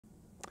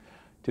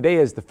Today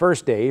is the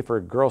first day for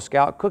Girl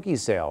Scout cookie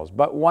sales,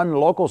 but one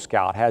local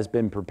scout has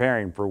been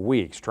preparing for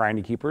weeks, trying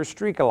to keep her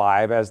streak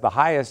alive as the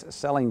highest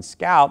selling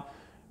scout,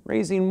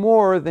 raising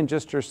more than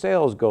just her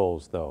sales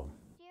goals, though.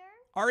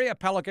 Aria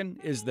Pelican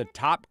is the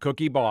top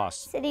cookie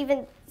boss. It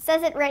even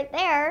says it right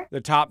there.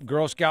 The top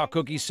Girl Scout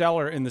cookie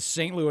seller in the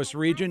St. Louis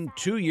region,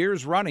 2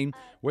 years running,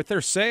 with their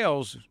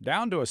sales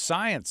down to a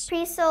science.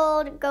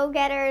 Pre-sold,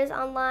 go-getters,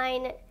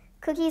 online,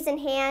 cookies in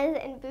hand,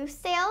 and booth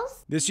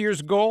sales. This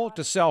year's goal,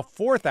 to sell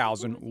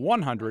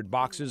 4,100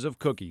 boxes of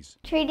cookies.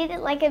 Treated it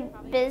like a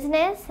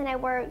business, and I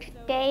worked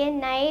day and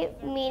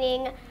night,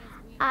 meaning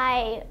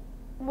I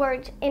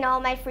worked in all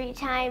my free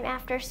time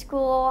after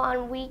school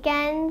on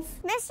weekends.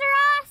 Mr.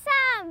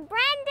 Awesome,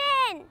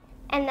 Brendan!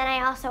 And then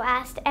I also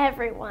asked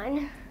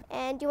everyone.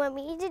 And do you want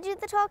me to do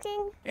the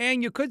talking?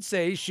 And you could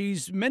say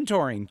she's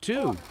mentoring,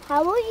 too.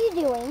 How are you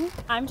doing?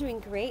 I'm doing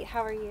great.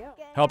 How are you?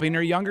 Helping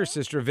her younger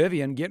sister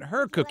Vivian get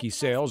her cookie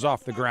sales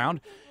off the ground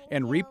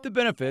and reap the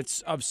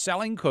benefits of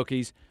selling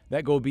cookies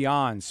that go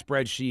beyond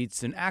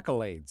spreadsheets and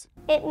accolades.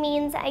 It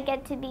means I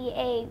get to be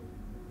a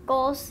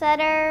goal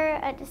setter,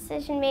 a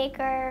decision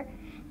maker,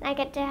 and I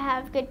get to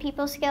have good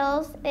people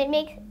skills.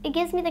 It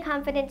gives me the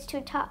confidence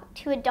to talk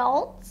to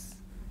adults,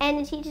 and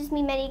it teaches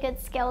me many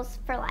good skills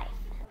for life.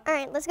 All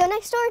right, let's go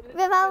next door,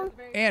 Vivo.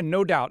 And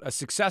no doubt a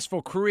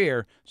successful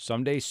career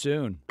someday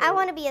soon. I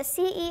want to be a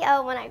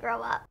CEO when I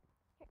grow up.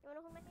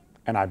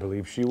 And I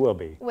believe she will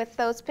be. With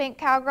those pink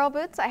cowgirl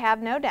boots, I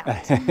have no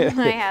doubt. I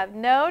have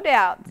no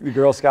doubt. The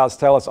Girl Scouts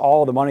tell us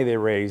all the money they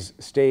raise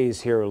stays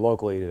here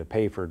locally to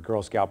pay for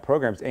Girl Scout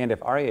programs. And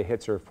if Aria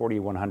hits her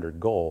 4,100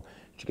 goal,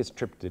 she gets a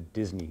trip to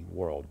Disney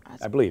World,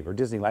 I believe, or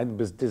Disneyland,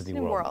 Disney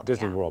World.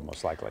 Disney World,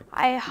 most likely.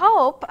 I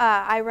hope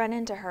I run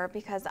into her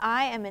because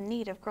I am in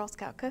need of Girl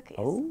Scout cookies.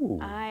 Oh.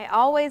 I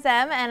always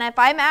am, and if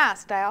I'm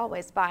asked, I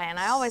always buy, and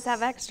I always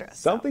have extras.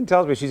 Something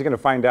tells me she's going to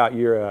find out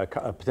you're a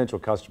potential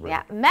customer.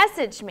 Yeah,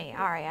 message me,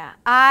 Aria.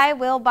 I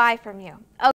will buy from you. Okay.